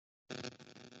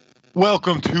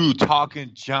Welcome to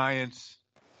Talking Giants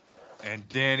and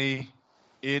Danny.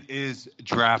 It is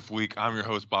draft week. I'm your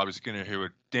host Bobby Skinner here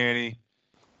with Danny.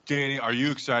 Danny, are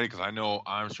you excited? Because I know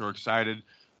I'm sure excited.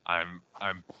 I'm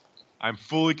I'm I'm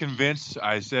fully convinced.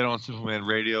 I said on Superman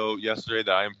Radio yesterday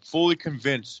that I am fully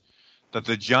convinced that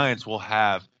the Giants will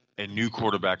have a new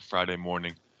quarterback Friday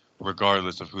morning,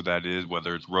 regardless of who that is,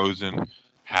 whether it's Rosen,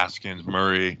 Haskins,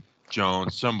 Murray,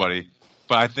 Jones, somebody.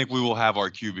 But I think we will have our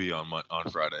QB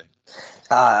on Friday.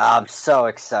 I'm so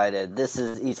excited. This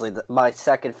is easily my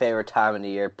second favorite time of the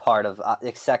year,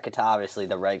 second to obviously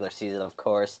the regular season, of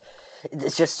course.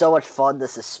 It's just so much fun, the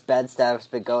suspense that has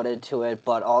been going into it,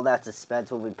 but all that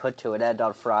suspense will be put to an end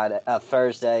on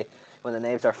Thursday, when the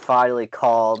names are finally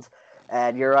called.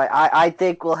 And you're right. I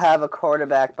think we'll have a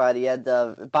quarterback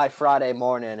by Friday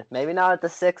morning. Maybe not at the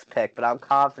 6th pick, but I'm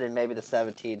confident maybe the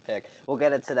 17th pick. We'll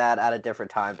get into that at a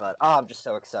different time, but I'm just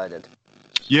so excited.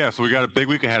 Yeah, so we got a big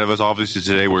week ahead of us. Obviously,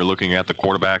 today we're looking at the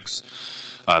quarterbacks.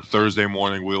 Thursday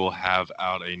morning, we will have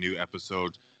out a new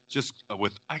episode. Just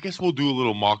with, I guess we'll do a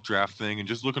little mock draft thing and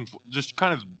just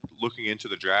kind of looking into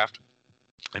the draft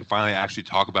and finally actually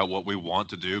talk about what we want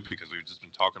to do because we've just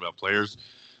been talking about players.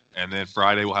 And then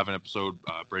Friday we'll have an episode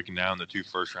breaking down the 2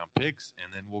 first-round picks,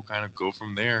 and then we'll kind of go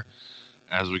from there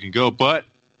as we can go. But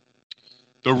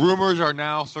the rumors are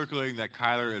now circulating that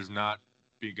Kyler is not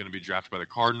going to be drafted by the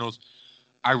Cardinals.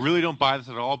 I really don't buy this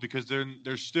at all because then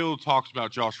there's still talks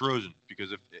about Josh Rosen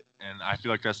and I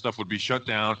feel like that stuff would be shut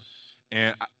down,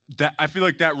 and I feel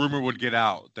like that rumor would get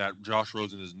out that Josh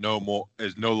Rosen is no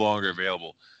longer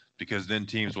available because then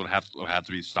teams would have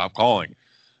to be stop calling,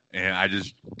 and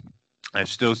I've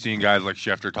still seen guys like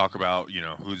Schefter talk about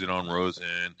who's in on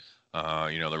Rosen,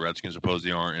 the Redskins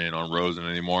supposedly aren't in on Rosen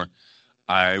anymore.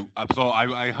 I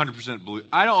 100% believe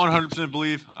I don't 100%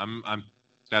 believe I'm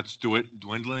that's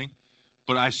dwindling.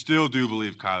 But I still do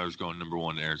believe Kyler's going number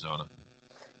 1 to Arizona.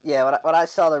 Yeah, when I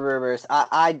saw the rumors,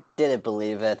 I didn't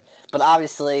believe it. But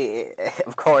obviously,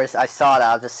 of course, I saw it.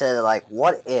 I was just sitting like,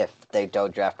 what if they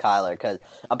don't draft Kyler? Because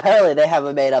apparently they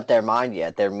haven't made up their mind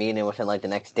yet. They're meeting within like the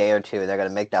next day or two. They're going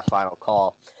to make that final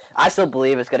call. I still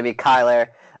believe it's going to be Kyler.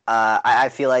 I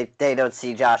feel like they don't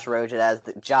see Josh Rosen as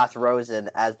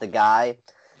the guy.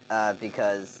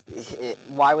 Because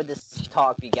why would this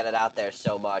talk be getting out there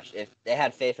so much? If they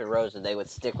had faith in Rosen, they would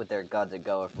stick with their guns and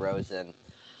go with Rosen.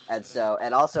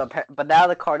 But now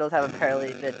the Cardinals have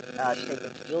apparently been taking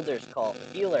feelers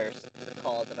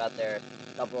calls about their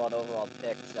number 1 overall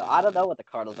pick. So I don't know what the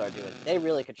Cardinals are doing. They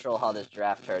really control how this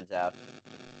draft turns out.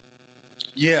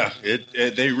 Yeah,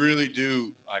 they really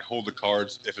do. Like hold the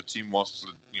cards if a team wants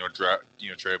to draft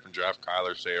trade up and draft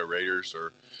Kyler, say a Raiders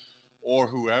or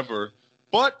whoever.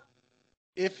 But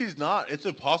if he's not, it's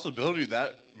a possibility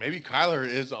that maybe Kyler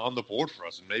is on the board for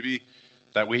us, and maybe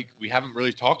that we haven't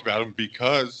really talked about him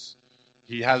because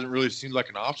he hasn't really seemed like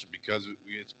an option because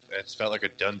it's felt like a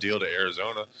done deal to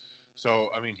Arizona.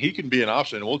 So I mean, he can be an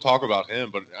option, and we'll talk about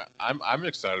him. But I'm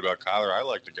excited about Kyler. I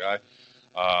like the guy.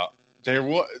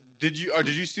 Did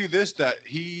you see this that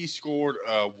he scored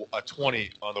a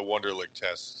 20 on the Wonderlic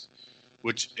test,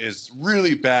 which is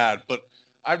really bad, but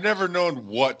I've never known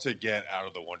what to get out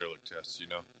of the Wonderlic test,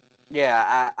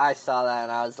 Yeah, I saw that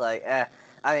and I was like, eh.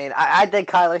 I mean, I think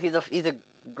Kyler, he's a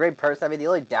great person. I mean, the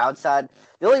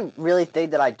only really thing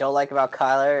that I don't like about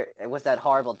Kyler was that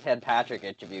horrible Ted Patrick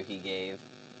interview he gave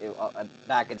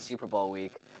back in Super Bowl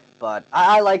week. But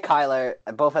I like Kyler,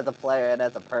 both as a player and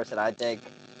as a person. I think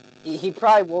he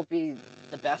probably won't be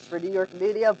the best for New York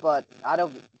media, but I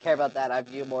don't care about that. I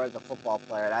view him more as a football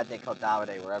player, and I think he'll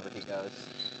dominate wherever he goes.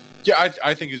 Yeah,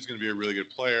 I think he's going to be a really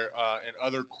good player. And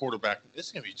other quarterback, this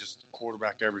is going to be just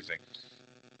quarterback everything.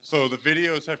 So the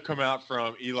videos have come out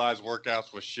from Eli's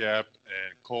workouts with Shep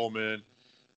and Coleman.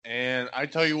 And I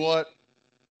tell you what,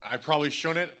 I probably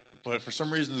shouldn't, but for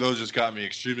some reason those just got me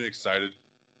extremely excited.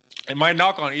 And my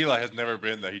knock on Eli has never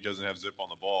been that he doesn't have zip on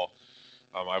the ball.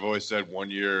 I've always said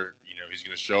one year, he's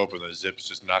going to show up and the zip's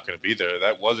just not going to be there.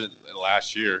 That wasn't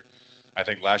last year. I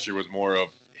think last year was more of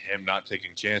him not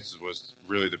taking chances was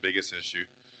really the biggest issue.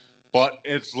 But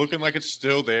it's looking like it's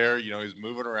still there. He's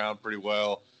moving around pretty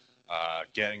well,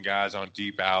 getting guys on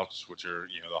deep outs, which are,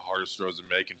 the hardest throws to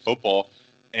make in football.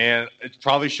 And it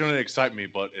probably shouldn't excite me,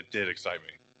 but it did excite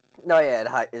me. No,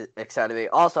 yeah, it excited me.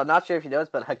 Also, I'm not sure if you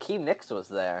noticed, but Hakeem Nicks was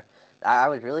there. I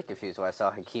was really confused when I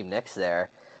saw Hakeem Nicks there,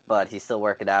 but he's still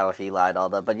working out with Eli and all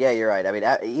that. But yeah, you're right. I mean,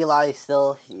 Eli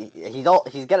still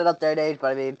he's getting up there in age, but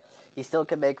I mean, he still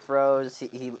can make throws.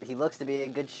 He looks to be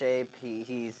in good shape.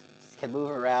 He can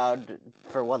move around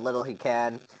for what little he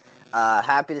can.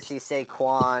 Happy to see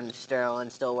Saquon Sterling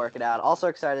still working out. Also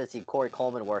excited to see Corey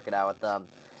Coleman working out with them.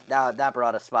 that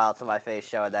brought a smile to my face,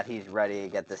 showing that he's ready to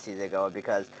get the season going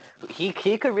because he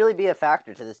could really be a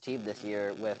factor to this team this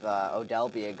year with Odell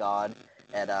being gone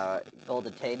and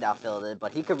Golden Tate now filling in.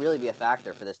 But he could really be a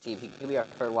factor for this team. He could be our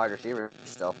third wide receiver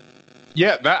still.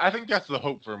 Yeah, I think that's the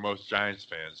hope for most Giants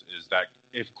fans is that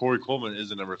if Corey Coleman is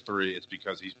the number 3, it's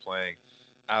because he's playing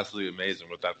absolutely amazing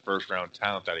with that first-round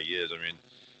talent that he is. I mean,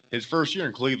 his first year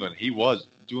in Cleveland, he was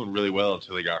doing really well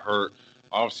until he got hurt.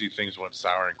 Obviously, things went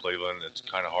sour in Cleveland. It's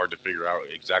kind of hard to figure out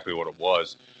exactly what it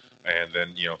was. And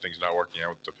then, things not working out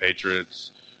with the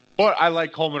Patriots. But I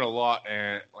like Coleman a lot,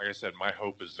 and like I said, my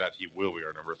hope is that he will be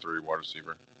our number 3 wide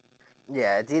receiver.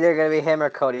 Yeah, it's either going to be him or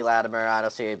Cody Latimer. I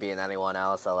don't see it being anyone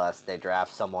else unless they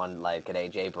draft someone like an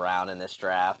A.J. Brown in this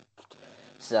draft.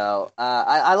 So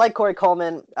I like Corey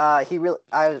Coleman. I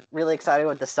was really excited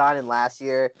with the signing last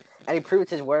year, and he proved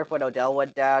his worth when Odell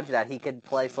went down that he could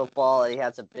play football. And he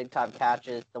had some big time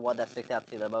catches. The one that sticks out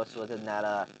to me the most was in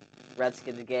that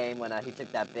Redskins game when he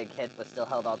took that big hit but still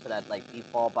held on to that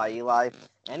deep ball by Eli.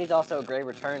 And he's also a great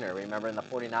returner. Remember in the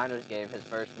 49ers game, his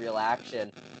first real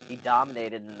action, he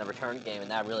dominated in the return game,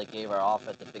 and that really gave our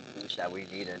offense a big boost that we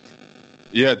needed.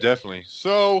 Yeah, definitely.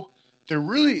 So there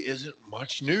really isn't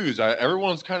much news.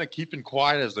 Everyone's kind of keeping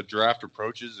quiet as the draft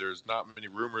approaches. There's not many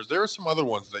rumors. There are some other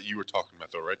ones that you were talking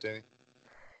about, though, right, Danny?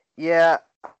 Yeah,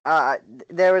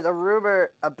 there was a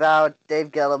rumor about Dave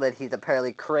Gettleman. He's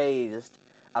apparently crazed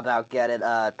about getting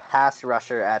a pass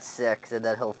rusher at 6, and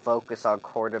then he'll focus on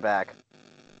quarterback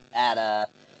at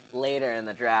later in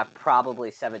the draft, probably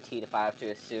 17 if I have to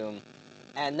assume.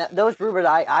 And those rumors,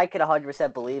 I can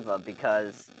 100% believe them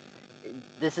because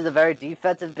this is a very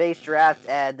defensive-based draft,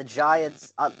 and the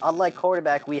Giants, unlike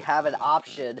quarterback, we have an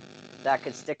option that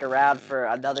could stick around for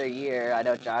another year. I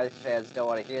know Giants fans don't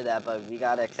want to hear that, but we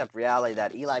got to accept reality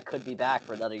that Eli could be back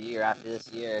for another year after this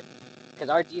year. Because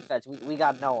our defense, we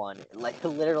got no one. Like,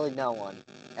 literally no one.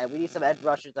 And we need some edge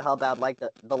rushers to help out, like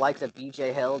the likes of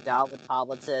B.J. Hill, Dalvin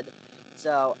Tomlinson.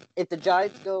 So, if the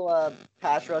Giants go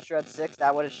pass rusher at 6,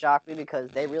 that wouldn't shock me because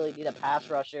they really need a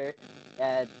pass rusher.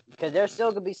 And because there's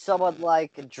still going to be someone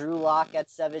like Drew Lock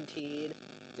at 17,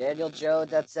 Daniel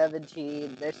Jones at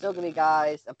 17. There's still going to be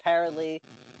guys. Apparently,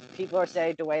 people are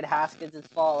saying Dwayne Haskins is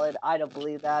fallen. I don't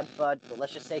believe that, but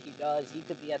let's just say he does. He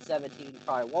could be at 17.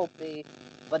 Probably won't be.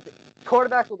 But the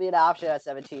quarterback will be an option at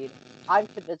 17. I'm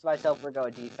convinced myself we're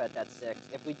going defense at 6.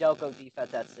 If we don't go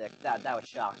defense at 6, that would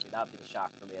shock me. That would be the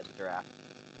shock for me at the draft.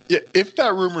 Yeah, if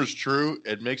that rumor is true,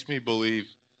 it makes me believe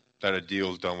that a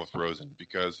deal is done with Rosen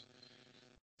because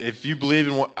if you believe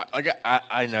in what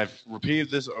I've repeated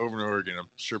this over and over again, I'm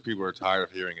sure people are tired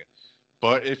of hearing it.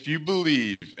 But if you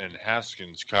believe in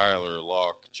Haskins, Kyler,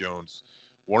 Locke, Jones,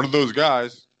 one of those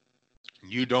guys,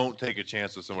 you don't take a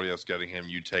chance of somebody else getting him.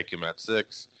 You take him at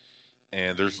 6.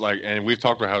 And and we've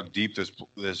talked about how deep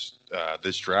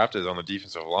this draft is on the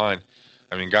defensive line.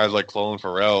 I mean, guys like Clelin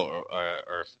Ferrell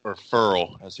or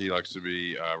Furl, as he likes to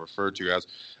be referred to as.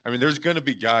 I mean, there's going to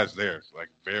be guys there, like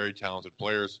very talented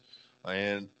players,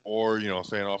 or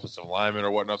say an offensive lineman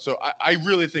or whatnot. So I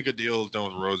really think a deal is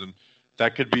done with Rosen.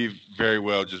 That could be very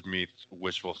well just me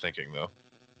wishful thinking, though.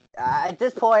 At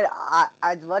this point,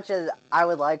 as much as I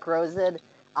would like Rosen,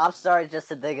 I'm starting just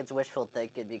to think it's wishful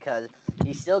thinking because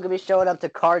he's still gonna be showing up to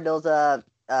Cardinals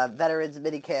veterans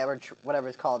minicamp or whatever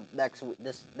it's called next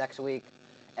week,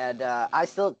 and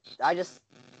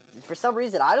for some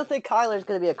reason I don't think Kyler's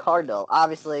gonna be a Cardinal.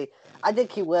 Obviously, I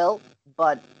think he will,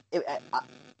 but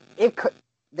the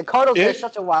Cardinals are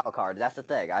such a wild card. That's the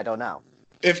thing. I don't know.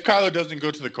 If Kyler doesn't go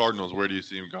to the Cardinals, where do you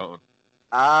see him going?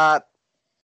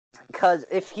 Because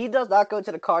if he does not go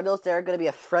to the Cardinals, there are going to be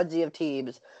a frenzy of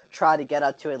teams trying to get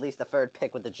up to at least the 3rd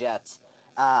pick with the Jets.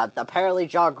 Apparently,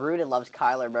 John Gruden loves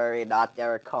Kyler Murray, not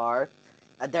Derek Carr.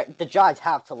 The Giants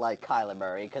have to like Kyler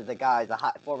Murray because the guy's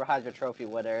a former Heisman Trophy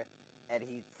winner, and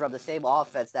he's from the same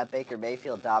offense that Baker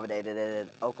Mayfield dominated in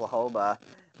Oklahoma.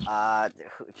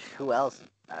 Who else?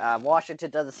 Washington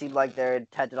doesn't seem like they're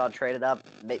intended on trading up.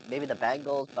 Maybe the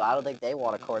Bengals, but I don't think they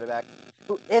want a quarterback.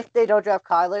 If they don't draft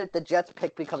Kyler, the Jets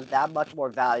pick becomes that much more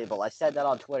valuable. I said that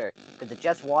on Twitter because the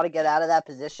Jets want to get out of that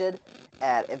position,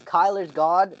 and if Kyler's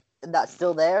gone and not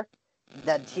still there,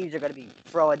 then teams are going to be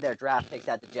throwing their draft picks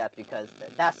at the Jets because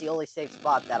that's the only safe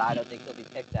spot that I don't think he'll be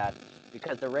picked at.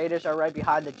 Because the Raiders are right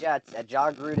behind the Jets, and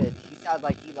John Gruden, he sounds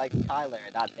like he likes Kyler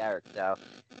and not Derek. So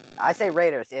I say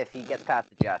Raiders if he gets past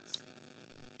the Jets.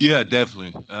 Yeah,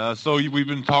 definitely. So we've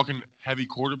been talking heavy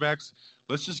quarterbacks.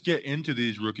 Let's just get into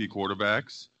these rookie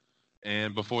quarterbacks.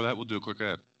 And before that, we'll do a quick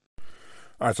ad.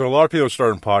 All right, so a lot of people are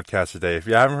starting podcasts today. If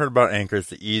you haven't heard about Anchor, it's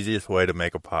the easiest way to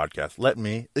make a podcast. Let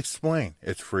me explain.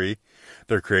 It's free.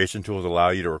 Their creation tools allow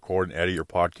you to record and edit your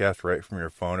podcast right from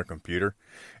your phone or computer.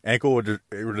 Anchor will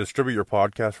distribute your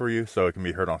podcast for you so it can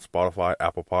be heard on Spotify,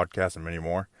 Apple Podcasts, and many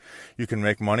more. You can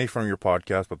make money from your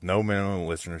podcast with no minimum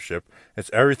listenership.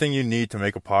 It's everything you need to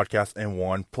make a podcast in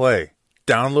one play.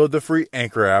 Download the free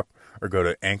Anchor app or go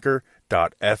to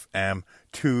anchor.fm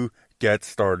to get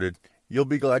started. You'll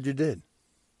be glad you did.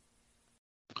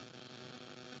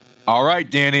 All right,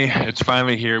 Danny, it's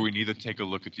finally here. We need to take a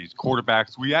look at these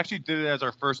quarterbacks. We actually did it as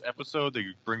our first episode to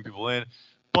bring people in,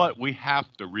 but we have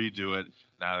to redo it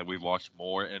now that we've watched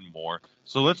more and more.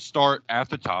 So let's start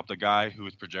at the top, the guy who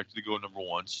is projected to go number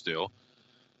one still,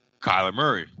 Kyler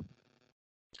Murray.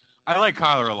 I like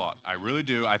Kyler a lot. I really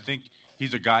do. I think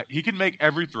he's a guy, he can make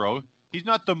every throw. He's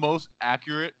not the most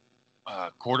accurate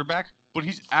quarterback, but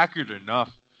he's accurate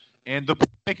enough. And the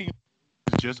picking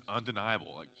is just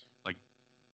undeniable. Like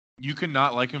you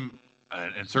cannot like him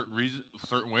in certain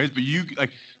ways, but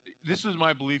this is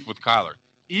my belief with Kyler.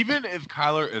 Even if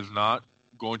Kyler is not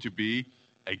going to be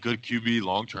a good QB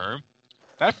long term,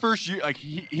 that first year,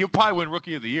 he'll probably win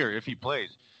Rookie of the Year if he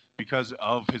plays because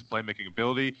of his playmaking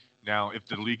ability. Now, if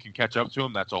the league can catch up to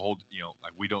him, that's a whole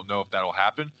we don't know if that'll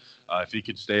happen if he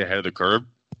can stay ahead of the curve.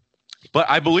 But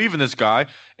I believe in this guy,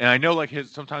 and I know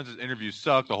sometimes his interviews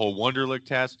suck, the whole Wonderlic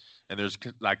test, and there's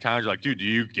times you're like, dude, do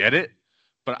you get it?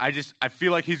 But I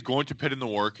feel like he's going to put in the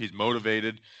work. He's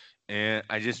motivated, and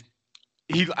I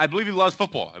believe he loves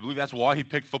football. I believe that's why he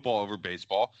picked football over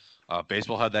baseball.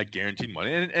 Baseball had that guaranteed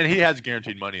money, and he has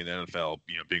guaranteed money in the NFL.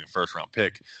 Being a first-round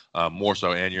pick, more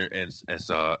so, and it's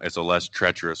a less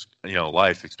treacherous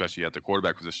life, especially at the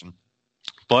quarterback position.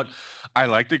 But I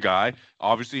like the guy.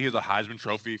 Obviously, he's a Heisman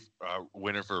Trophy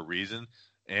winner for a reason,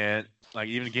 and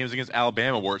even games against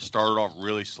Alabama where it started off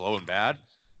really slow and bad.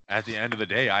 At the end of the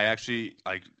day, I feel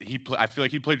like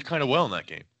he played kind of well in that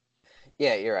game.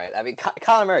 Yeah, you're right. I mean,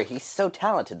 Kyler Murray, he's so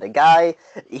talented. The guy,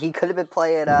 he could have been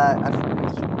playing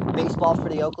baseball for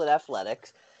the Oakland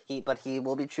Athletics, but he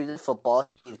will be choosing football.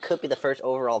 He could be the first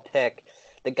overall pick.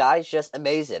 The guy's just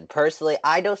amazing. Personally,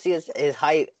 I don't see his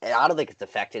height. I don't think it's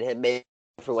affected him. Maybe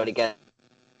for when he gets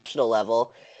national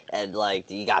level, and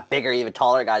you got bigger, even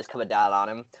taller guys coming down on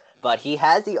him. But he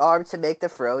has the arm to make the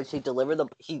throws. He delivers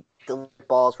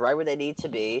balls right where they need to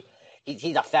be.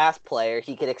 He's a fast player.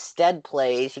 He can extend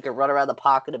plays. He can run around the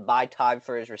pocket and buy time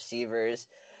for his receivers.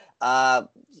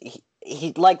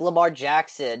 He's like Lamar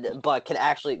Jackson, but can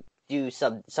actually do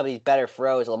some of these better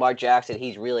throws. Lamar Jackson,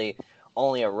 he's really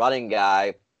only a running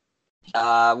guy.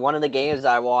 One of the games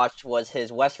I watched was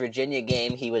his West Virginia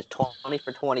game. He was 20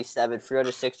 for 27,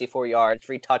 364 yards,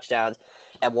 3 touchdowns,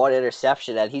 and 1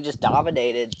 interception, and he just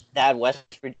dominated that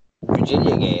West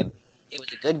Virginia game. It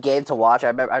was a good game to watch.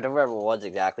 I don't remember what it was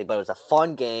exactly, but it was a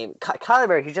fun game. Kyler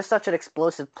Murray, he's just such an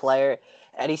explosive player,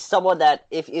 and he's someone that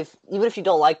even if you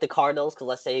don't like the Cardinals, because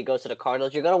let's say he goes to the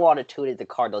Cardinals, you're going to want to tune into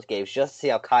Cardinals games just to see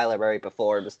how Kyler Murray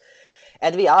performs.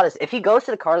 And to be honest, if he goes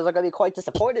to the Cardinals, they're going to be quite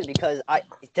disappointed because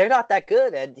they're not that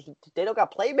good, and they don't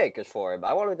got playmakers for him.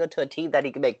 I want to go to a team that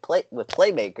he can make play with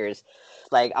playmakers.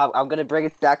 I'm going to bring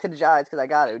it back to the Giants because I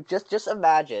got to. Just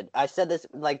imagine. I said this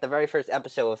the very first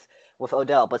episode with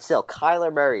Odell, but still,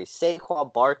 Kyler Murray,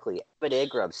 Saquon Barkley, Evan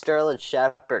Ingram, Sterling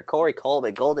Shepard, Corey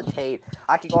Coleman, Golden Tate.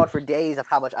 I could go on for days of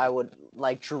how much I would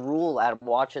drool at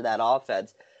watching that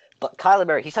offense. But Kyler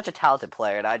Murray, he's such a talented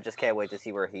player, and I just can't wait to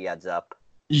see where he ends up.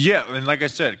 Yeah, and like I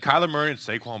said, Kyler Murray and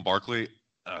Saquon Barkley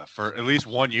for at least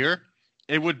 1 year,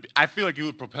 I feel like it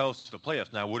would propel us to the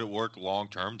playoffs. Now, would it work long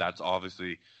term? That's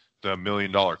obviously the $1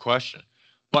 million question.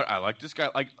 But I like this guy.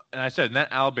 And I said in that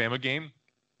Alabama game,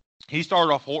 he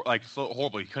started off so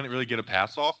horribly. He couldn't really get a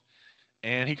pass off,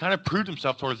 and he kind of proved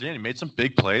himself towards the end. He made some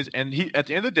big plays, and he at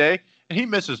the end of the day, and he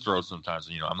misses throws sometimes.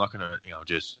 I'm not gonna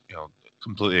just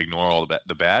completely ignore all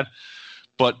the bad,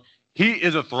 but he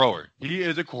is a thrower. He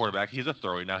is a quarterback. He's a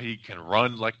thrower. Now he can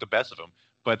run like the best of them,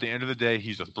 but at the end of the day,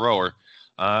 he's a thrower.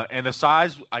 And the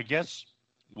size, I guess,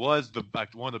 was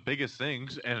one of the biggest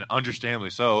things, and understandably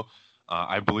so.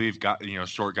 I believe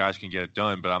short guys can get it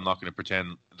done, but I'm not going to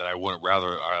pretend that I wouldn't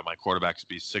rather my quarterbacks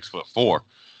be 6'4".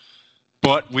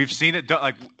 But we've seen it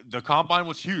done. The combine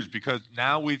was huge because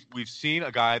now we've seen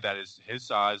a guy that is his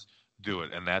size do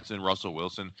it, and that's in Russell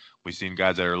Wilson. We've seen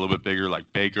guys that are a little bit bigger, like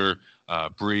Baker,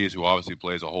 Breeze, who obviously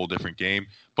plays a whole different game.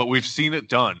 But we've seen it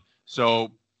done.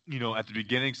 So at the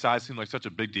beginning, size seemed like such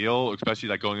a big deal,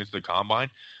 especially going into the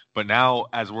combine. But now,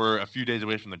 as we're a few days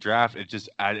away from the draft, it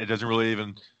doesn't really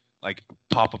even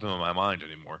pop up in my mind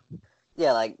anymore.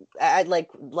 Yeah,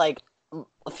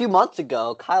 a few months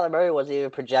ago, Kyler Murray wasn't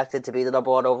even projected to be the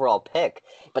number one overall pick.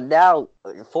 But now,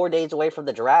 4 days away from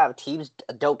the draft, teams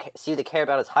don't seem to care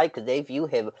about his hype because they view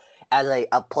him as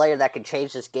a player that can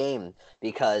change this game.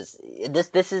 Because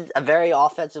this is a very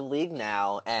offensive league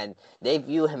now, and they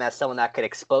view him as someone that could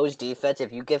expose defense.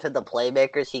 If you give him the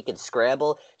playmakers, he can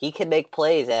scramble, he can make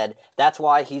plays, and that's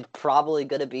why he's probably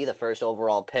going to be the first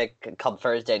overall pick come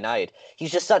Thursday night.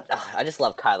 He's just such. I just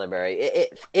love Kyler Murray.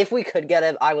 If we could get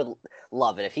him, I would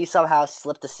love it. If he somehow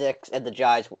slipped to 6 and the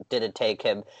Giants didn't take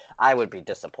him, I would be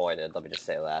disappointed. Let me just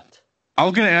say that. I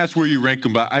was going to ask where you rank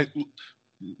him, but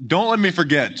don't let me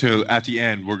forget to at the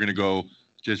end we're going to go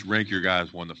just rank your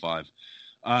guys 1 to 5.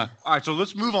 All right, so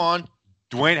let's move on.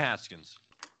 Dwayne Haskins.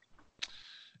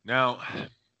 Now,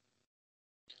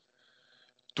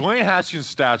 Dwayne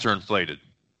Haskins' stats are inflated.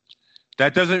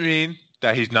 That doesn't mean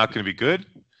that he's not going to be good.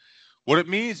 What it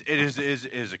means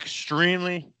is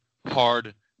extremely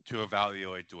hard to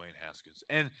evaluate Dwayne Haskins.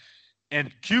 And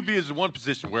QB is one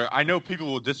position where I know people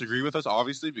will disagree with us,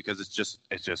 obviously, because it's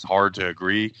just hard to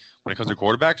agree when it comes to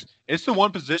quarterbacks. It's the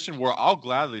one position where I'll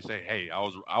gladly say, hey, I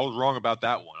was wrong about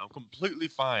that one. I'm completely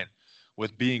fine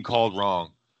with being called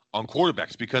wrong on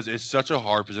quarterbacks because it's such a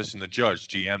hard position to judge.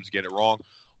 GMs get it wrong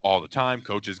all the time.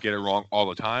 Coaches get it wrong all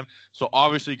the time. So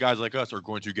obviously guys like us are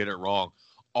going to get it wrong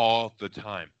all the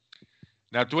time.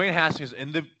 Now, Dwayne Haskins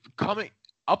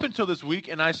up until this week,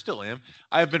 and I still am,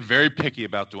 I have been very picky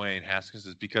about Dwayne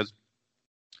Haskins because,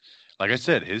 like I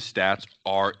said, his stats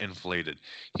are inflated.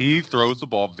 He throws the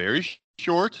ball very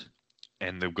short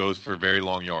and it goes for very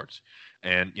long yards.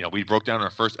 And, we broke down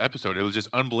our first episode. It was just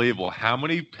unbelievable how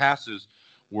many passes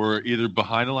were either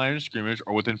behind the line of scrimmage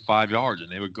or within 5 yards,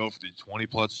 and they would go for the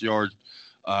 20-plus yard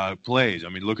plays. I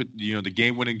mean, look at, the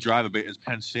game-winning drive against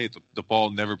Penn State. The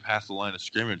ball never passed the line of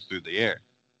scrimmage through the air.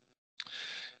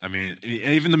 I mean,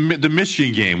 even the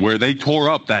Michigan game where they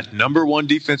tore up that number one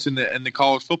defense in the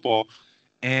college football,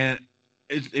 and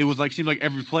it was seemed like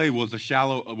every play was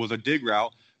a dig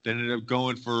route that ended up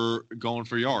going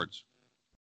for yards.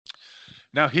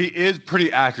 Now he is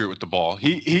pretty accurate with the ball.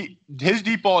 His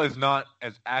deep ball is not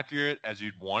as accurate as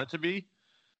you'd want it to be,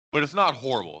 but it's not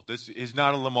horrible. This is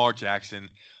not a Lamar Jackson.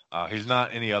 He's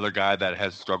not any other guy that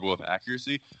has struggled with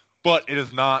accuracy, but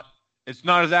it's not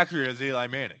as accurate as Eli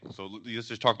Manning. So let's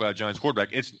just talk about a Giants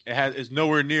quarterback. It's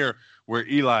nowhere near where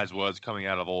Eli's was coming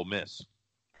out of Ole Miss.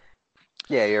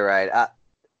 Yeah, you're right.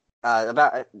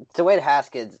 About Dwayne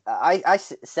Haskins, I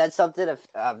said something.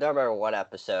 I don't remember what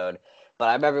episode, but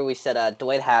I remember we said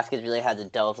Dwayne Haskins really had to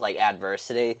deal with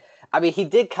adversity. I mean, he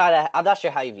did kind of. I'm not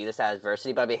sure how you view this as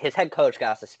adversity, but I mean, his head coach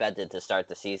got suspended to start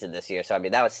the season this year, so I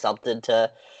mean, that was something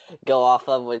to go off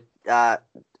of with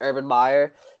Urban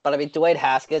Meyer. But I mean, Dwayne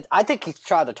Haskins, I think he's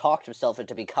trying to talk himself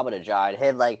into becoming a Giant.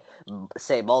 Him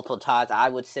say multiple times, I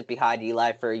would sit behind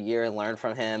Eli for a year and learn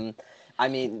from him. I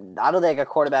mean, I don't think a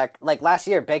quarterback last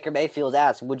year, Baker Mayfield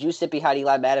asked, "Would you sit behind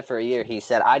Eli Manning for a year?" He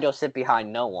said, "I don't sit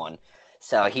behind no one."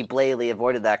 So he blatantly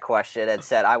avoided that question and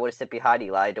said, I would sit behind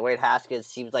Eli. Dwayne Haskins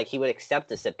seems like he would accept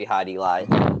to sit behind Eli.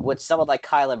 Would someone like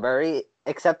Kyler Murray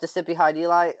accept to sit behind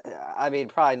Eli? I mean,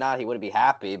 probably not. He wouldn't be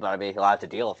happy, but I mean, he'll have to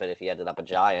deal with it if he ended up a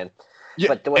Giant.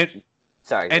 Yeah, but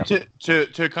sorry. And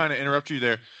to kind of interrupt you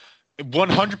there,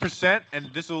 100%, and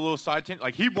this is a little side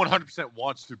tangent, he 100%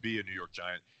 wants to be a New York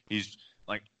Giant. He's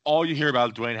all you hear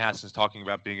about Dwayne Haskins talking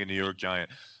about being a New York Giant.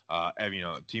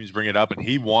 Teams bring it up, and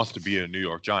he wants to be a New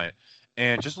York Giant.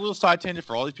 And just a little side tangent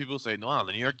for all these people who say, no,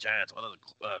 the New York Giants, what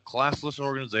a classless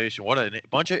organization, what a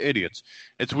bunch of idiots.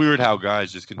 It's weird how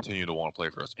guys just continue to want to play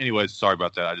for us. Anyways, sorry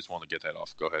about that. I just wanted to get that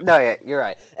off. Go ahead. No, yeah, you're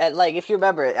right. And, if you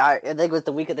remember, I think it was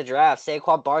the week of the draft,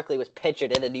 Saquon Barkley was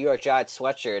pictured in a New York Giants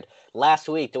sweatshirt. Last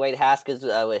week, Dwayne Haskins,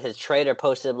 his trainer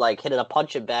posted him, hitting a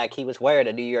punching bag. He was wearing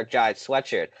a New York Giants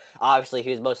sweatshirt. Obviously, he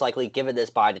was most likely given this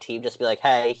by the team just to be like,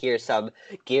 hey, here's some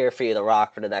gear for you to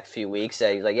rock for the next few weeks.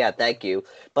 And he's like, yeah, thank you.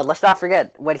 But let's not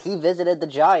forget, when he visited the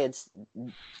Giants,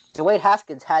 Dwayne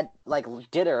Haskins had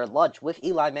dinner or lunch with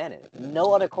Eli Manning.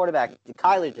 No other quarterback.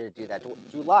 Kyler didn't do that.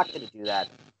 Drew Lock didn't do that.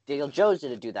 Daniel Jones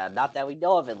didn't do that. Not that we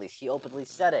know of, at least. He openly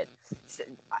said it.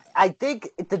 I think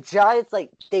the Giants,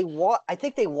 they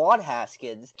want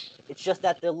Haskins. It's just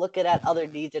that they're looking at other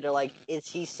needs and they're like, is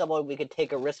he someone we could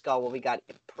take a risk on when we got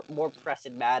more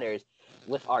pressing matters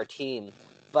with our team?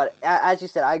 But as you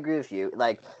said, I agree with you.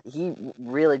 He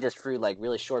really just threw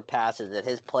really short passes, and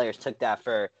his players took that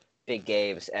for big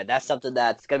games, and that's something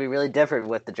that's going to be really different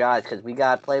with the Giants because we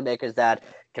got playmakers that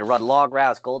can run long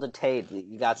routes. Golden Tate,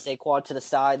 you got Saquon to the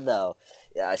side though.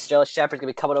 Sterling Shepard's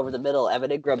going to be coming over the middle.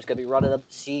 Evan Ingram's going to be running up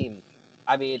the seam.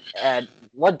 I mean, and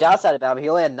one downside about him, he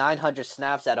only had 900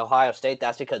 snaps at Ohio State.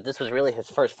 That's because this was really his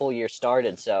first full year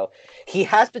started. So he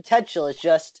has potential. It's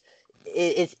just,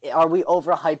 are we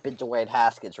overhyping Dwayne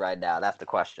Haskins right now? That's the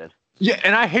question. Yeah,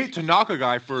 and I hate to knock a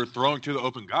guy for throwing to the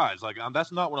open guys. Like,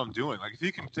 that's not what I'm doing. Like, if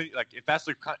he can, if that's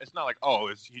it's not like,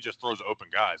 he just throws to open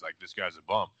guys. Like, this guy's a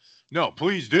bum. No,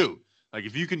 please do. Like,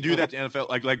 if you can do that to NFL,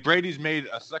 like Brady's made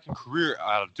a second career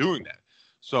out of doing that.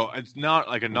 So it's not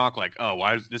like a knock. Like,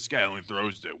 why does this guy only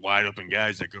throws to wide open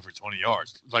guys that go for 20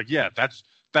 yards? It's like, yeah, that's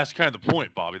kind of the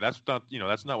point, Bobby. That's not,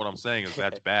 that's not what I'm saying. Is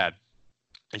that's bad.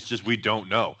 It's just we don't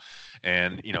know.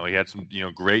 And he had some,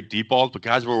 great deep balls, but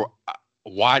guys were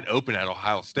wide open at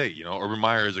Ohio State. Urban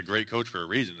Meyer is a great coach for a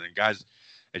reason, and guys,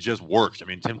 it just works. I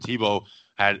mean, Tim Tebow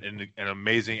had an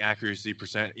amazing accuracy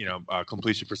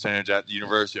completion percentage at the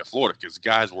University of Florida because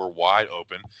guys were wide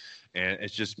open, and it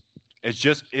just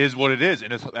is what it is,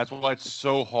 and that's why it's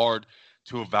so hard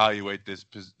to evaluate this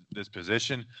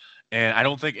position. And I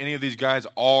don't think any of these guys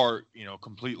are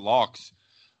complete locks,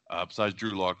 besides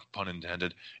Drew Lock, pun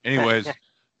intended. Anyways.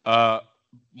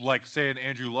 Like saying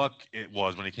Andrew Luck it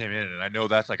was when he came in, and I know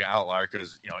that's like an outlier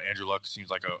because Andrew Luck seems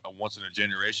like a once in a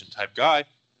generation type guy,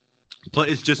 but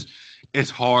it's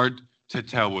hard to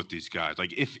tell with these guys.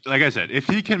 Like I said, if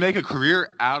he can make a career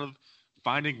out of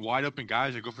finding wide open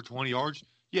guys that go for 20 yards,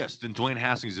 yes, then Dwayne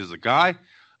Haskins is a guy,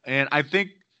 and I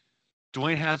think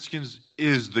Dwayne Haskins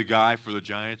is the guy for the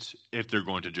Giants if they're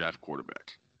going to draft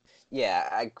quarterback.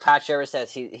 Yeah, Pat Shurmur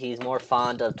says he's more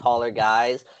fond of taller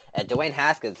guys, and Dwayne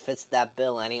Haskins fits that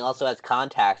bill, and he also has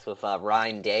contacts with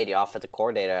Ryan Day, the offensive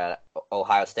coordinator at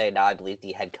Ohio State, now I believe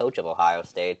the head coach of Ohio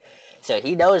State. So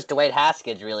he knows Dwayne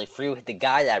Haskins really through the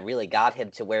guy that really got him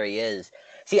to where he is.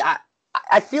 See,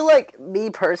 I feel like, me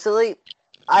personally,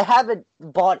 I haven't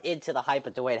bought into the hype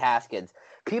of Dwayne Haskins.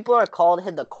 People are calling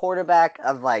him the quarterback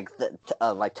of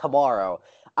tomorrow.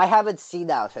 I haven't seen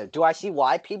that with him. Do I see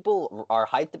why people are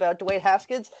hyped about Dwayne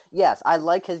Haskins? Yes, I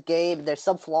like his game. There's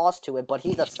some flaws to it, but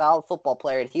he's a solid football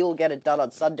player, and he will get it done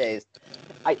on Sundays.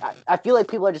 I feel like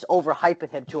people are just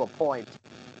overhyping him to a point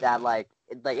that, like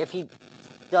if he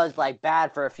does,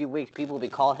 bad for a few weeks, people will be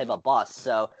calling him a bust.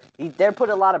 So they're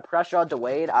putting a lot of pressure on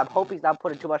Dwayne. I'm hoping he's not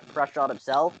putting too much pressure on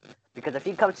himself. Because if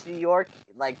he comes to New York,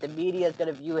 the media is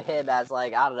going to view him as, I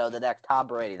don't know, the next Tom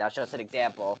Brady. That's just an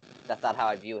example. That's not how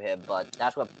I view him, but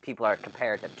that's what people are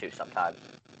comparing him to sometimes.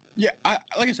 Yeah,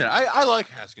 like I said, I like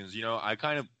Haskins.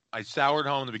 I soured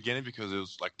on him in the beginning because it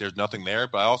was like there's nothing there,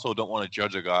 but I also don't want to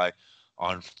judge a guy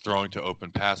on throwing to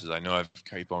open passes. I know I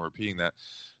keep on repeating that.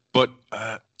 But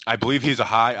I believe he's a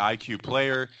high IQ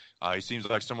player. He seems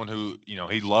like someone who,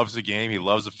 he loves the game. He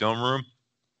loves the film room.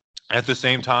 At the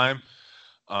same time,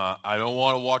 I don't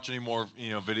want to watch any more,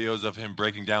 videos of him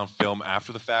breaking down film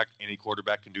after the fact. Any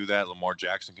quarterback can do that. Lamar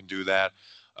Jackson can do that.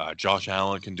 Josh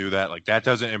Allen can do that. Like, that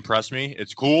doesn't impress me.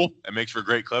 It's cool. It makes for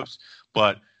great clips,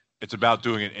 but it's about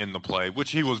doing it in the play,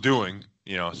 which he was doing,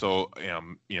 so,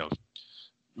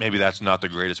 maybe that's not the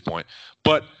greatest point.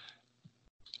 But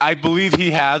I believe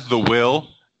he has the will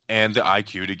and the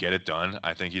IQ to get it done.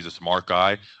 I think he's a smart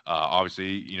guy.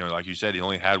 Obviously, like you said, he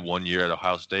only had 1 year at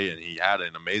Ohio State, and he had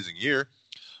an amazing year.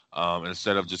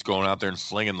 Instead of just going out there and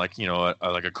slinging like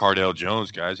a Cardale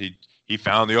Jones, guys, he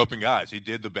found the open guys. He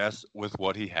did the best with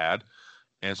what he had.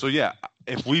 And so, yeah,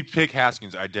 if we pick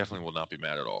Haskins, I definitely will not be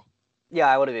mad at all. Yeah,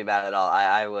 I wouldn't be mad at all.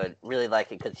 I would really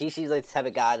like it because he seems like the type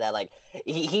of guy that,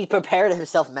 he prepared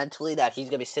himself mentally that he's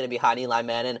going to be sitting behind Eli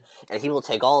Manning, and he will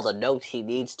take all the notes he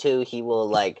needs to. He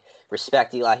will,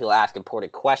 respect Eli. He'll ask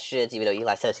important questions, even though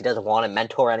Eli says he doesn't want to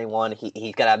mentor anyone. He's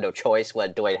going to have no choice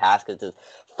when Dwayne Haskins is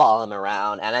following him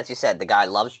around. And as you said, the guy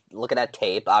loves looking at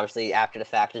tape. Obviously, after the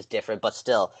fact is different, but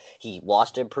still, he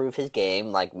wants to improve his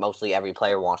game, like mostly every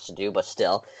player wants to do, but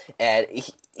still. And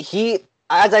he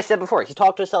as I said before, he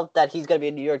talked to himself that he's going to be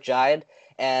a New York Giant,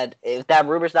 and if that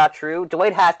rumor's not true,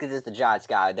 Dwayne Haskins is the Giants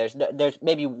guy. There's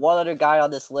maybe one other guy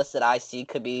on this list that I see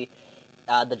could be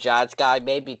the Giants guy,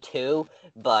 maybe two,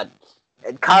 but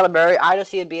Kyler Murray, I don't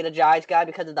see him being a Giants guy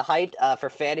because of the height. For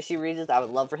fantasy reasons, I would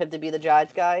love for him to be the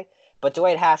Giants guy, but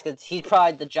Dwayne Haskins, he's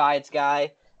probably the Giants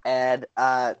guy, and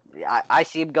I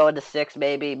see him going to 6,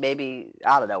 maybe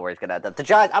I don't know where he's going to end up. The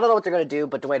Giants, I don't know what they're going to do,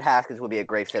 but Dwayne Haskins would be a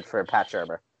great fit for Pat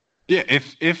Shurmur. Yeah,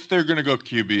 if they're going to go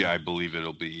QB, I believe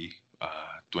it'll be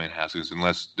Dwayne Haskins,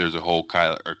 unless there's a whole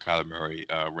Kyler Murray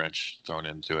wrench thrown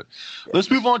into it. Yeah.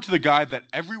 Let's move on to the guy that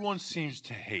everyone seems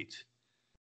to hate.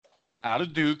 Out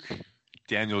of Duke,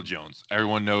 Daniel Jones.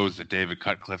 Everyone knows the David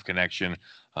Cutcliffe connection.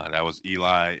 That was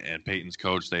Eli and Peyton's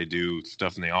coach. They do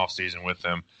stuff in the offseason with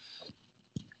them.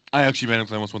 I actually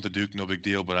almost went to Duke, no big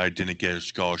deal, but I didn't get a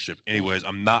scholarship. Anyways,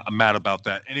 I'm not mad about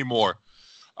that anymore.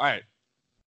 All right.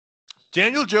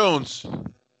 Daniel Jones,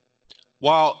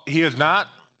 while he is not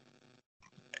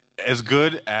as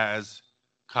good as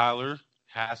Kyler,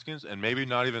 Haskins, and maybe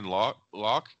not even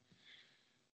Locke,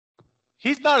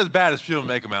 he's not as bad as people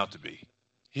make him out to be.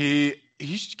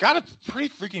 He's got a pretty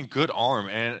freaking good arm,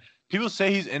 and people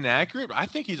say he's inaccurate, but I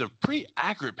think he's a pretty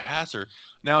accurate passer.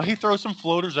 Now, he throws some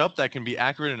floaters up that can be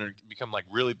accurate and become like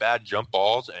really bad jump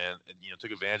balls, and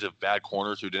took advantage of bad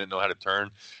corners who didn't know how to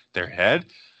turn their head.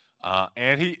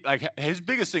 And his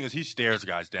biggest thing is he stares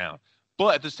guys down.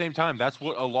 But at the same time, that's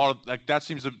what a lot of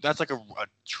that's like a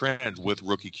trend with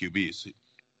rookie QBs.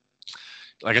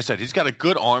 Like I said, he's got a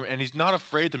good arm, and he's not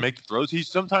afraid to make the throws.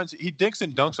 He dinks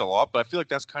and dunks a lot, but I feel like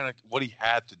that's kind of what he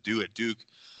had to do at Duke.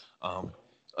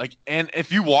 And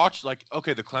if you watch, the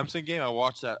Clemson game, I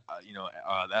watched that,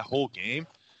 that whole game.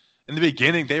 In the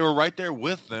beginning, they were right there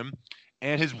with them,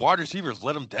 and his wide receivers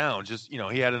let him down. Just,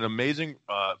 he had an amazing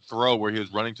throw where he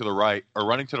was running to the right or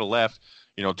running to the left,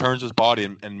 turns his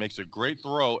body and makes a great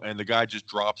throw, and the guy just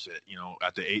drops it,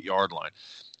 at the 8-yard line.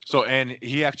 So, and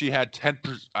he actually had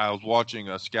 10%. I was watching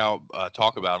a scout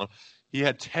talk about him. He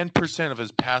had 10% of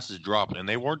his passes dropped, and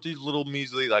they weren't these little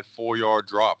measly 4-yard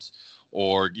drops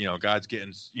or guys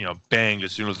getting banged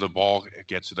as soon as the ball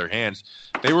gets to their hands.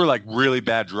 They were really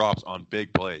bad drops on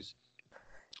big plays.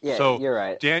 Yeah, so you're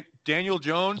right. Daniel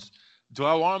Jones, do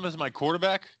I want him as my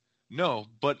quarterback? No,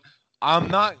 but I'm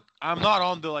not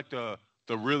on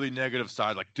the really negative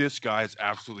side. This guy is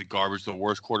absolutely garbage, the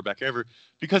worst quarterback ever,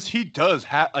 because he does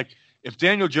have if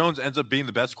Daniel Jones ends up being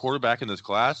the best quarterback in this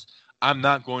class, I'm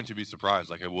not going to be surprised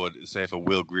like I would say if a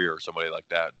Will Grier or somebody like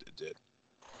that did.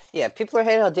 Yeah, people are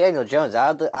hating on Daniel Jones.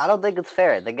 I don't think it's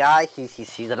fair. The guy,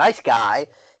 he's a nice guy.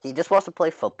 He just wants to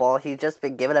play football. He's just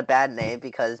been given a bad name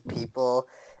because people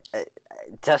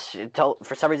just don't,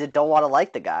 for some reason, don't want to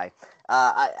like the guy.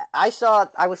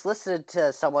 I was listening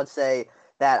to someone say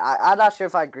that I'm not sure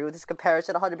if I agree with this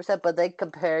comparison 100%, but they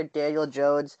compared Daniel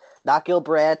Jones, not Gil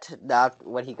Brandt, not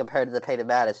when he compared to the Peyton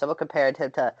Manning. Someone compared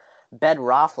him to Ben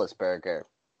Roethlisberger,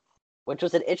 which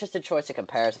was an interesting choice of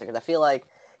comparison because I feel like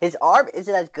his arm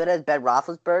isn't as good as Ben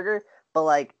Roethlisberger,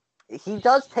 but he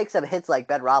does take some hits like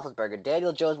Ben Roethlisberger.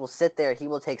 Daniel Jones will sit there, he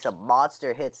will take some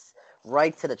monster hits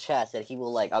right to the chest, and he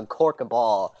will uncork a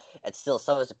ball, and still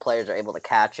some of his players are able to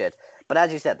catch it. But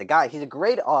as you said, the guy, he's a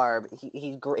great arm.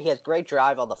 He has great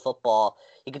drive on the football.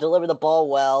 He can deliver the ball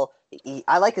well.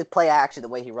 I like his play action, the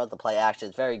way he runs the play action.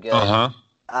 It's very good.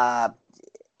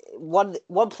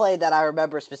 One play that I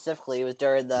remember specifically was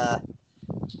during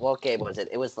what game was it?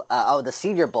 It was the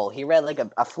Senior Bowl. He ran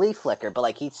a flea flicker,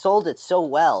 but he sold it so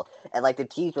well, and the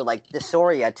teams were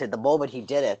disoriented the moment he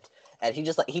did it, and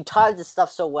he timed his stuff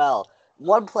so well.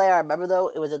 One play I remember though,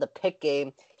 it was in the Pitt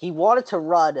game. He wanted to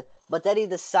run, but then he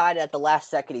decided at the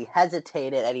last second he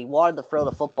hesitated and he wanted to throw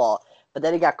the football, but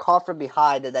then he got caught from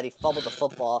behind and then he fumbled the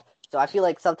football. So I feel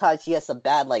like sometimes he has some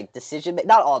bad decision,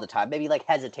 not all the time. Maybe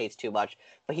hesitates too much,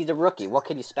 but he's a rookie. What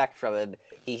can you expect from him?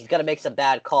 He's gonna make some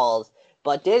bad calls.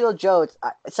 But Daniel Jones,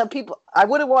 I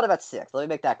wouldn't want him at 6. Let me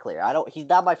make that clear. He's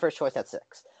not my first choice at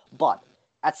 6. But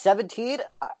at 17,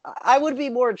 I would be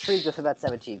more intrigued with him at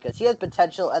 17 because he has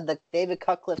potential, and the David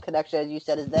Cutcliffe connection, as you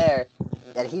said, is there.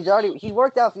 And he's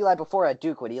worked out with Eli before at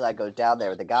Duke when Eli goes down there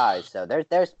with the guys. So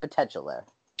there's potential there.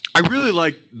 I really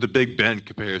like the Big Ben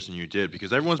comparison you did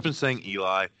because everyone's been saying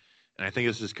Eli, and I think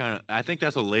it's just I think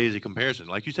that's a lazy comparison.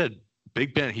 Like you said,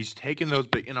 Big Ben, he's taken those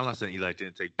big, and I'm not saying Eli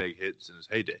didn't take big hits in his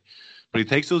heyday, but he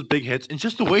takes those big hits, and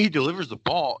just the way he delivers the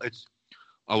ball, it's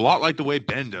a lot like the way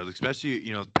Ben does,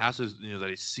 especially, passes, that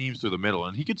he seams through the middle,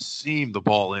 and he could seam the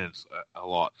ball in a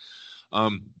lot.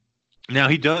 Now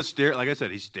he does stare, like I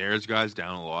said, he stares guys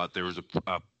down a lot. There was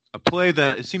a play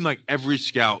that it seemed like every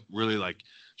scout really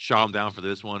shot him down for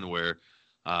this one where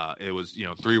it was,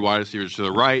 3 wide receivers to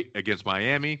the right against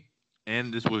Miami.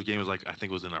 And this game was I think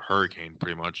it was in a hurricane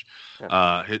pretty much.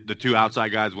 The 2 outside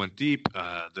guys went deep.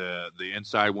 The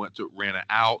inside ran it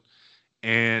out.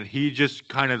 And he just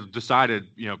kind of decided,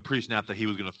 pre-snap that he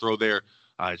was going to throw there.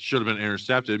 It should have been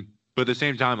intercepted. But at the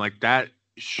same time, that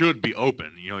should be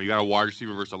open. You got a wide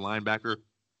receiver versus a linebacker.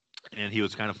 And he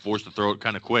was kind of forced to throw it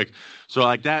kind of quick. So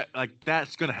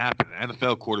that's going to happen.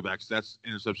 NFL quarterbacks, that's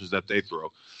interceptions that they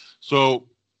throw. So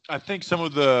I think some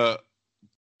of the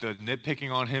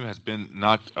nitpicking on him has been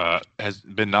not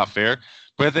fair,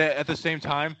 but at the same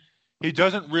time, he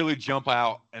doesn't really jump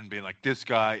out and be like, this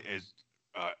guy is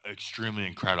extremely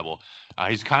incredible.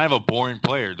 He's kind of a boring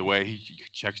player the way he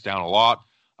checks down a lot.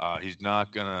 He's really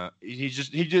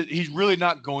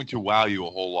not going to wow you a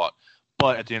whole lot.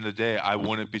 But at the end of the day, I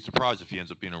wouldn't be surprised if he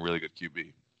ends up being a really good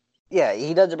QB. Yeah,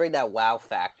 he doesn't bring that wow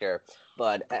factor.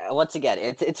 But once again,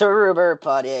 it's a rumor,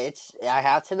 but I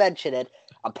have to mention it.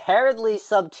 Apparently,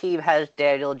 some team has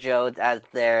Daniel Jones as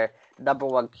their number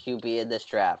one QB in this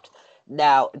draft.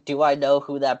 Now, do I know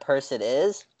who that person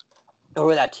is or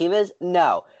who that team is?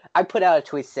 No. I put out a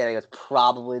tweet saying it was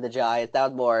probably the Giants.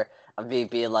 That was more of me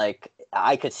being like,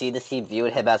 I could see this team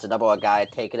viewing him as the number one guy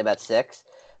and taking him at 6.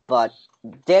 But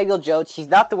Daniel Jones, he's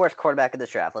not the worst quarterback in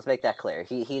this draft. Let's make that clear.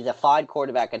 He's a fine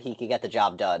quarterback and he can get the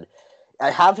job done.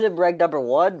 Having him ranked number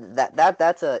 1,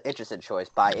 that's an interesting choice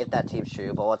by if that team's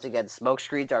true. But once again, smoke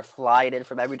screens are flying in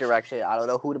from every direction. I don't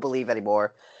know who to believe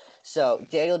anymore. So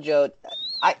Daniel Jones,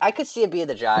 I could see him being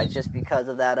the Giants just because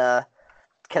of that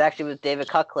connection with David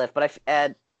Cutcliffe. But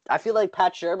I feel like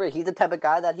Pat Shurmur, he's the type of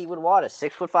guy that he would want, a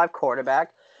 6'5"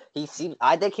 quarterback.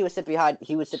 I think he would sit behind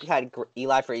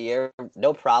Eli for a year,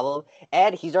 no problem.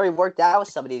 And he's already worked out with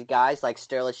some of these guys like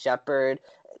Sterling Shepard.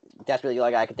 That's really the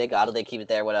only guy I can think of. I don't think he was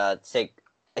there when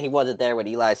he wasn't there when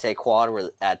Eli and Saquon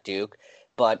were at Duke.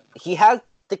 But he has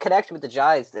the connection with the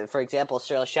Giants. For example,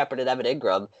 Sterling Shepard and Evan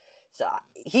Ingram. So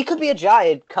he could be a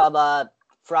Giant come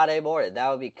Friday morning.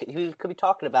 He could be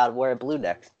talking about wearing blue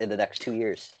next in the next 2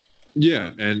 years.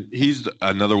 Yeah, and he's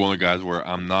another one of the guys where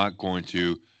I'm not going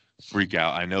to freak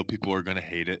out. I know people are going to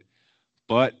hate it,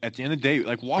 but at the end of the day,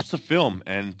 like, watch the film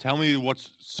and tell me what's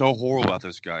so horrible about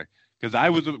this guy. Because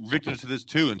I was a victim to this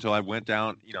too until I went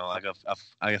down,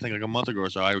 I think like a month ago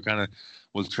or so. I kind of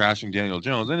was trashing Daniel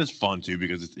Jones, and it's fun too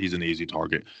because he's an easy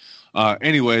target.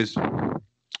 Anyways,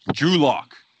 Drew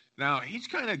Lock. Now he's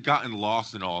kind of gotten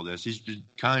lost in all this. He's been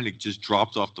kind of just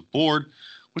dropped off the board,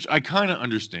 which I kind of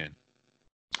understand.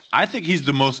 I think he's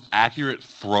the most accurate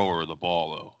thrower of the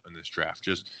ball, though, in this draft.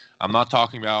 I'm not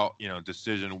talking about,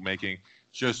 decision making,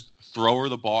 just thrower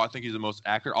of the ball. I think he's the most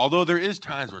accurate. Although there is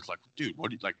times where it's like, dude,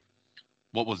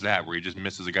 what was that? Where he just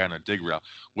misses a guy on a dig route,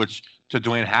 which to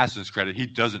Dwayne Haskins' credit, he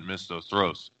doesn't miss those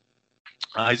throws.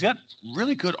 He's got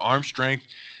really good arm strength.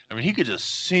 I mean, he could just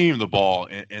seam the ball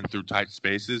in through tight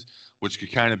spaces, which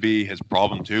could kind of be his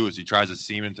problem too, as he tries to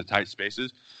seam into tight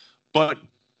spaces.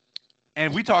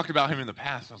 And we talked about him in the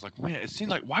past. I was like, man, it seems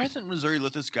like, why doesn't Missouri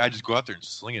let this guy just go out there and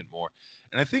sling it more?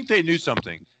 And I think they knew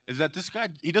something, is that this guy,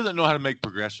 he doesn't know how to make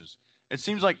progressions. It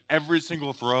seems like every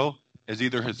single throw is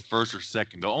either his first or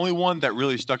second. The only one that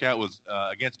really stuck out was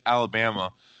against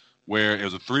Alabama, where it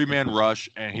was a 3-man rush,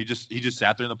 and he just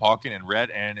sat there in the pocket and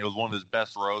read, and it was one of his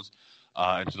best throws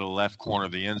into the left corner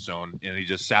of the end zone. And he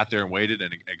just sat there and waited,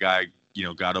 and a guy,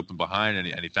 got open behind, and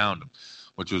he found him,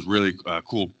 which was really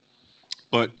cool.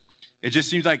 But it just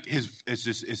seems like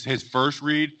it's his first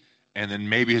read, and then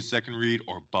maybe his second read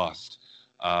or bust.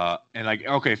 And like,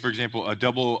 okay, for example, a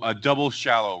double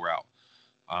shallow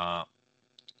route.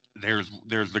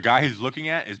 There's the guy he's looking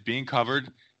at is being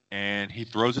covered, and he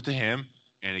throws it to him,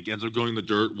 and it ends up going in the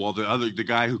dirt. While the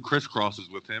guy who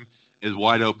crisscrosses with him is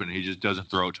wide open, and he just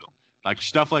doesn't throw it to him. Like,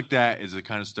 stuff like that is the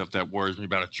kind of stuff that worries me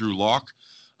about a Drew Lock.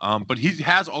 But he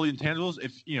has all the intangibles.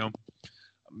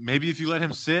 Maybe if you let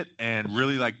him sit and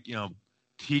really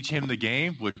teach him the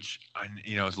game, which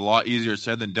is a lot easier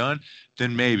said than done,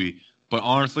 then maybe. But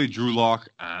honestly, Drew Lock,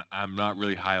 I'm not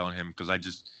really high on him because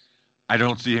I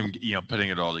don't see him putting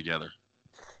it all together.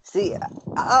 See,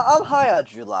 I'm high on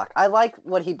Drew Lock. I like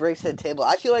what he brings to the table.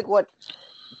 I feel like what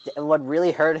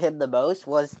really hurt him the most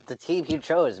was the team he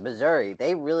chose, Missouri.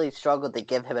 They really struggled to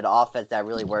give him an offense that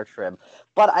really worked for him.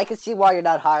 But I can see why you're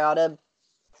not high on him.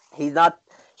 He's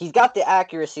got the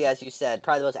accuracy, as you said,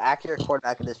 probably the most accurate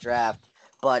quarterback in this draft.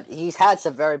 But he's had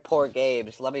some very poor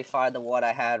games. Let me find the one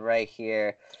I had right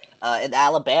here. In the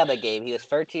Alabama game, he was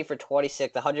 13 for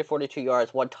 26, 142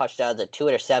 yards, 1 touchdown, and 2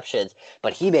 interceptions.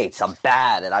 But he made some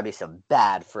bad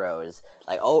throws.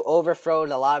 Like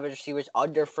overthrown a lot of his receivers,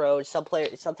 underthrown.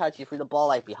 Sometimes you threw the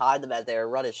ball behind them as they were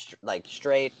running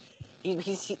straight.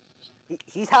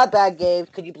 He's had bad games.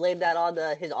 Could you blame that on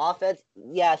his offense?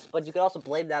 Yes, but you could also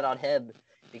blame that on him.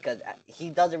 Because he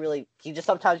just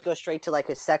sometimes goes straight to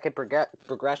his second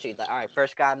progression. He's like, all right,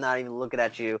 first guy, I'm not even looking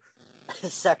at you.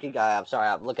 Second guy, I'm sorry,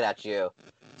 I'm looking at you.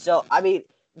 So, I mean,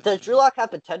 does Drew Lock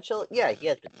have potential? Yeah, he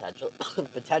has potential.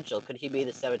 Could he be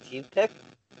the 17th pick?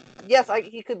 Yes,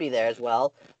 he could be there as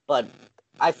well. But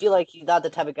I feel like he's not the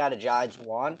type of guy the Giants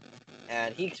want.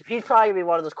 And he's probably going to be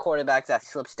one of those quarterbacks that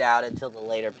slips down until the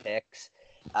later picks.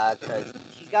 Because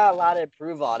he's got a lot to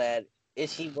improve on it.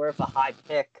 Is he worth a high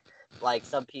pick? Like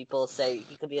some people say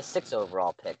he could be a 6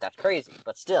 overall pick. That's crazy.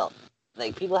 But still,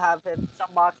 people have him,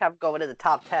 some mocks have him going in the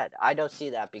top 10. I don't see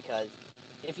that because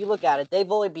if you look at it, they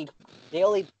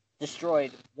only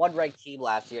destroyed one ranked team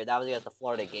last year. That was against the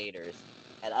Florida Gators.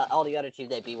 And all the other teams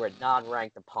they beat were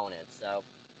non-ranked opponents. So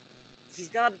he's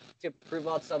got to improve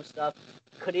on some stuff.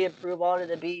 Could he improve on it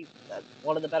and be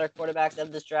one of the better quarterbacks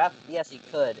of this draft? Yes, he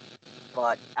could.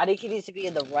 But I think he needs to be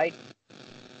in the right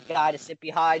guy to sit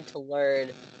behind to learn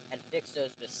and fix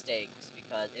those mistakes.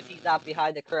 Because if he's not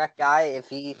behind the correct guy, if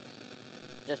he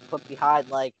just put behind,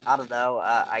 like, I don't know,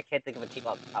 I can't think of a team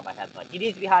off the top of my head, but he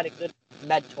needs to be behind a good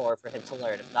mentor for him to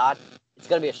learn. If not, it's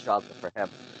going to be a struggle for him.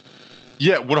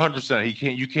 Yeah, 100%.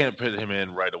 You can't put him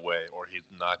in right away, or he's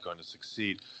not going to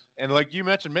succeed. And like you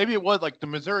mentioned, maybe it was like the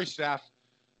Missouri staff.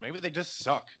 Maybe they just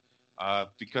suck.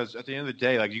 Because at the end of the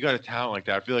day, like you got a talent like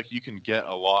that, I feel like you can get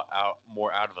a lot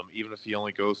more out of him, even if he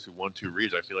only goes through 1-2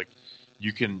 reads. I feel like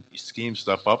you can scheme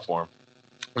stuff up for him.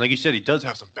 And like you said, he does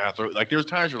have some bad throw. Like there's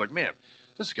times you're like, man,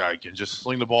 this guy can just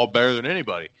sling the ball better than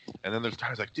anybody. And then there's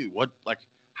times like, dude, what? Like,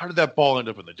 how did that ball end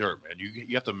up in the dirt, man?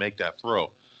 You have to make that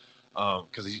throw.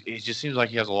 Because he just seems like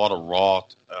he has a lot of raw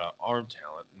arm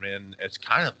talent, man. It's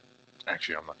kind of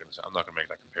actually I'm not gonna make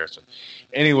that comparison.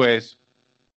 Anyways,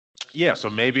 yeah. So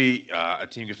maybe a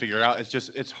team can figure it out.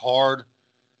 It's hard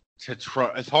to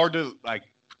try. It's hard to like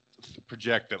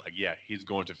project that like he's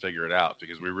going to figure it out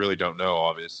because we really don't know.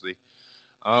 Obviously,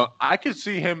 I could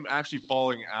see him actually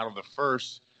falling out of the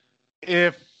first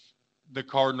if the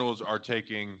Cardinals are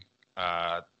taking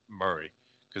Murray,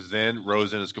 because then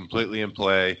Rosen is completely in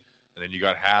play. And then you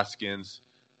got Haskins,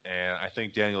 and I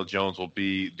think Daniel Jones will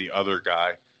be the other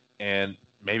guy. And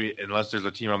maybe, unless there's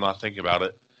a team I'm not thinking about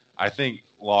it, I think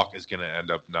Locke is going to end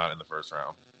up not in the first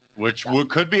round, which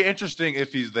could be interesting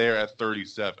if he's there at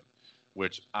 37,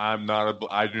 which I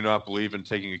do not believe in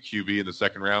taking a QB in the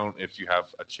second round if you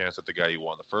have a chance at the guy you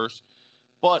want in the first.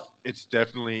 But it's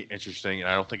definitely interesting, and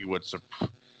I don't think it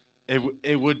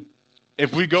would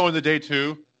if we go into day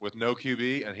 2 with no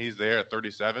QB and he's there at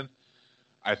 37,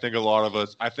 I think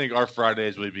our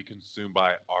Fridays would be consumed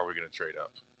by, are we going to trade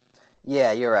up?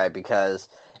 Yeah, you're right, because,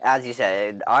 as you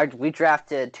said, we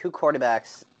drafted 2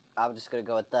 quarterbacks. I'm just going to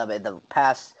go with them. In the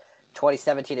past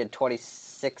 2017 and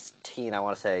 2016, I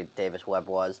want to say Davis Webb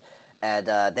was. And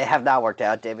they have not worked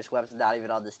out. Davis Webb's not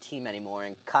even on this team anymore.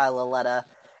 And Kyle Lauletta,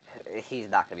 he's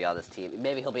not going to be on this team.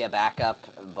 Maybe he'll be a backup,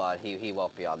 but he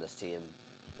won't be on this team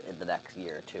in the next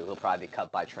year or two. He'll probably be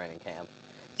cut by training camp.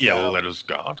 Yeah, Lauletta's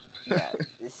gone. Yeah.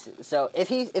 So if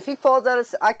he falls out,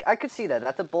 I could see that.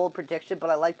 That's a bold prediction, but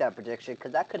I like that prediction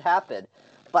because that could happen.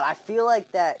 But I feel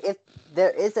like that if there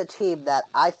is a team that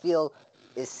I feel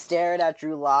is staring at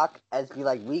Drew Lock as be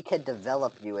like, we can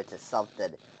develop you into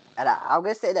something, and I'm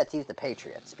gonna say that team's the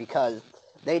Patriots because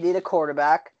they need a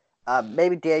quarterback.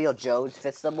 Maybe Daniel Jones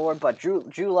fits them more, but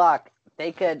Drew Lock,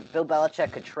 Bill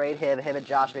Belichick could trade him and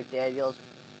Josh McDaniels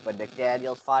when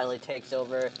McDaniels finally takes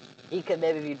over. He could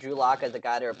maybe be Drew Lock as a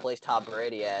guy to replace Tom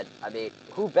Brady. And, I mean,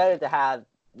 who better to have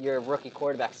your rookie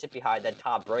quarterback sit behind than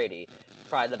Tom Brady?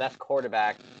 Probably the best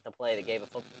quarterback to play the game of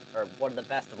football, or one of the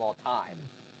best of all time.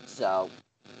 So,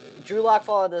 Drew Lock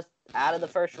falling out of the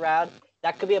first round,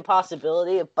 that could be a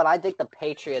possibility. But I think the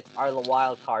Patriots are the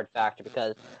wild card factor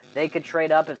because they could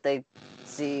trade up if they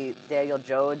see Daniel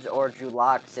Jones or Drew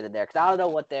Lock sitting there. Because I don't know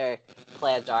what their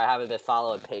plans are. I haven't been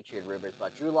following Patriot rumors,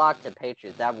 but Drew Lock to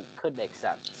Patriots, that could make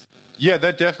sense. Yeah,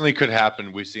 that definitely could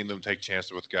happen. We've seen them take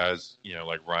chances with guys,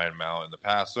 like Ryan Mallett in the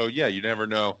past. So, yeah, you never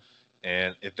know.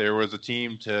 And if there was a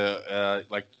team to,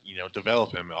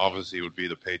 develop him, obviously it would be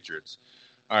the Patriots.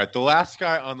 All right, the last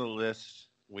guy on the list,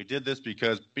 we did this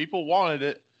because people wanted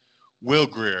it, Will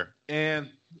Grier. And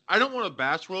I don't want to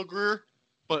bash Will Grier,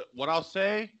 but what I'll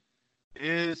say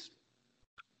is,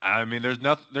 I mean, there's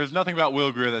nothing about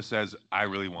Will Grier that says, I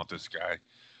really want this guy.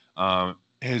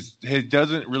 He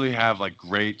doesn't really have like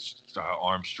great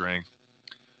arm strength.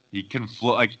 He can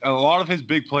float. Like a lot of his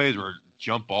big plays were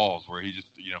jump balls where he just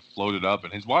floated up,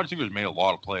 and his wide receivers made a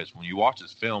lot of plays. When you watch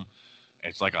his film,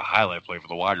 it's like a highlight play for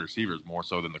the wide receivers more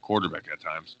so than the quarterback at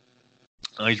times.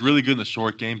 He's really good in the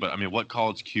short game, but I mean, what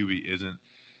college QB isn't?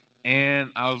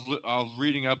 And I was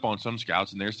reading up on some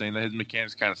scouts, and they're saying that his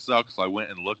mechanics kind of suck. So I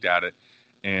went and looked at it,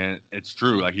 and it's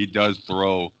true. Like he does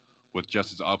throw with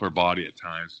just his upper body at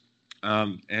times.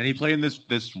 And he played in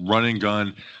this run and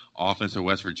gun offense at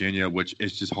West Virginia, which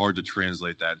is just hard to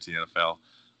translate that into the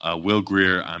NFL. Will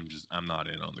Grier, I'm not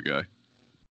in on the guy.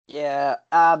 Yeah,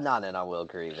 I'm not in on Will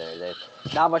Grier either.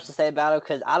 There's not much to say about him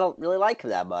because I don't really like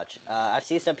him that much. I've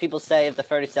seen some people say if the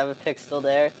 37th pick's still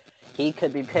there, he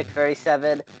could be picked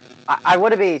 37. I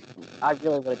really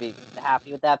would be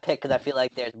happy with that pick because I feel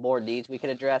like there's more needs we can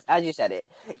address. As you said,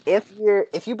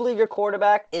 if you believe your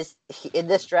quarterback is in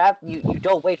this draft, you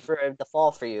don't wait for him to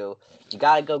fall for you. You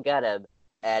got to go get him.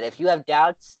 And if you have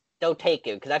doubts, don't take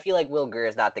him because I feel like Will Grier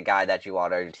is not the guy that you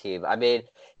want on your team. I mean,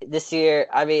 This year,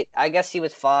 I mean, I guess he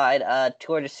was fine.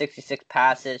 266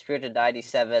 passes,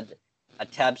 397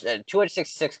 attempts,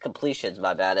 266 completions,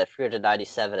 my bad, at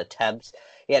 397 attempts.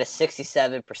 He had a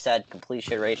 67%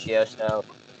 completion ratio, so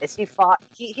is he fought?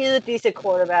 He's a decent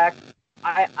quarterback.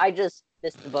 I just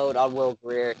missed the boat on Will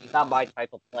Greer. He's not my type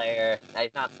of player.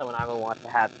 He's not someone I would want to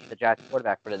have be the Giants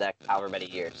quarterback for the next however many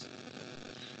years.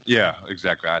 Yeah,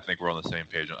 exactly. I think we're on the same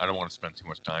page. I don't want to spend too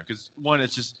much time because one,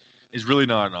 it's really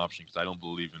not an option because I don't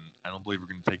believe we're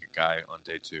going to take a guy on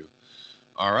day 2.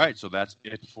 All right, so that's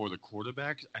it for the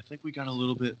quarterbacks. I think we got a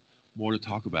little bit more to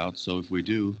talk about. So if we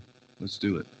do, let's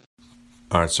do it.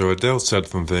 All right, so Adele said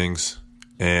some things,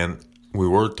 and we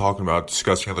were talking about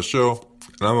discussing on the show,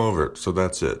 and I'm over it. So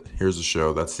that's it. Here's the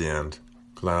show. That's the end.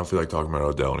 Because I don't feel like talking about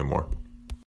Odell anymore.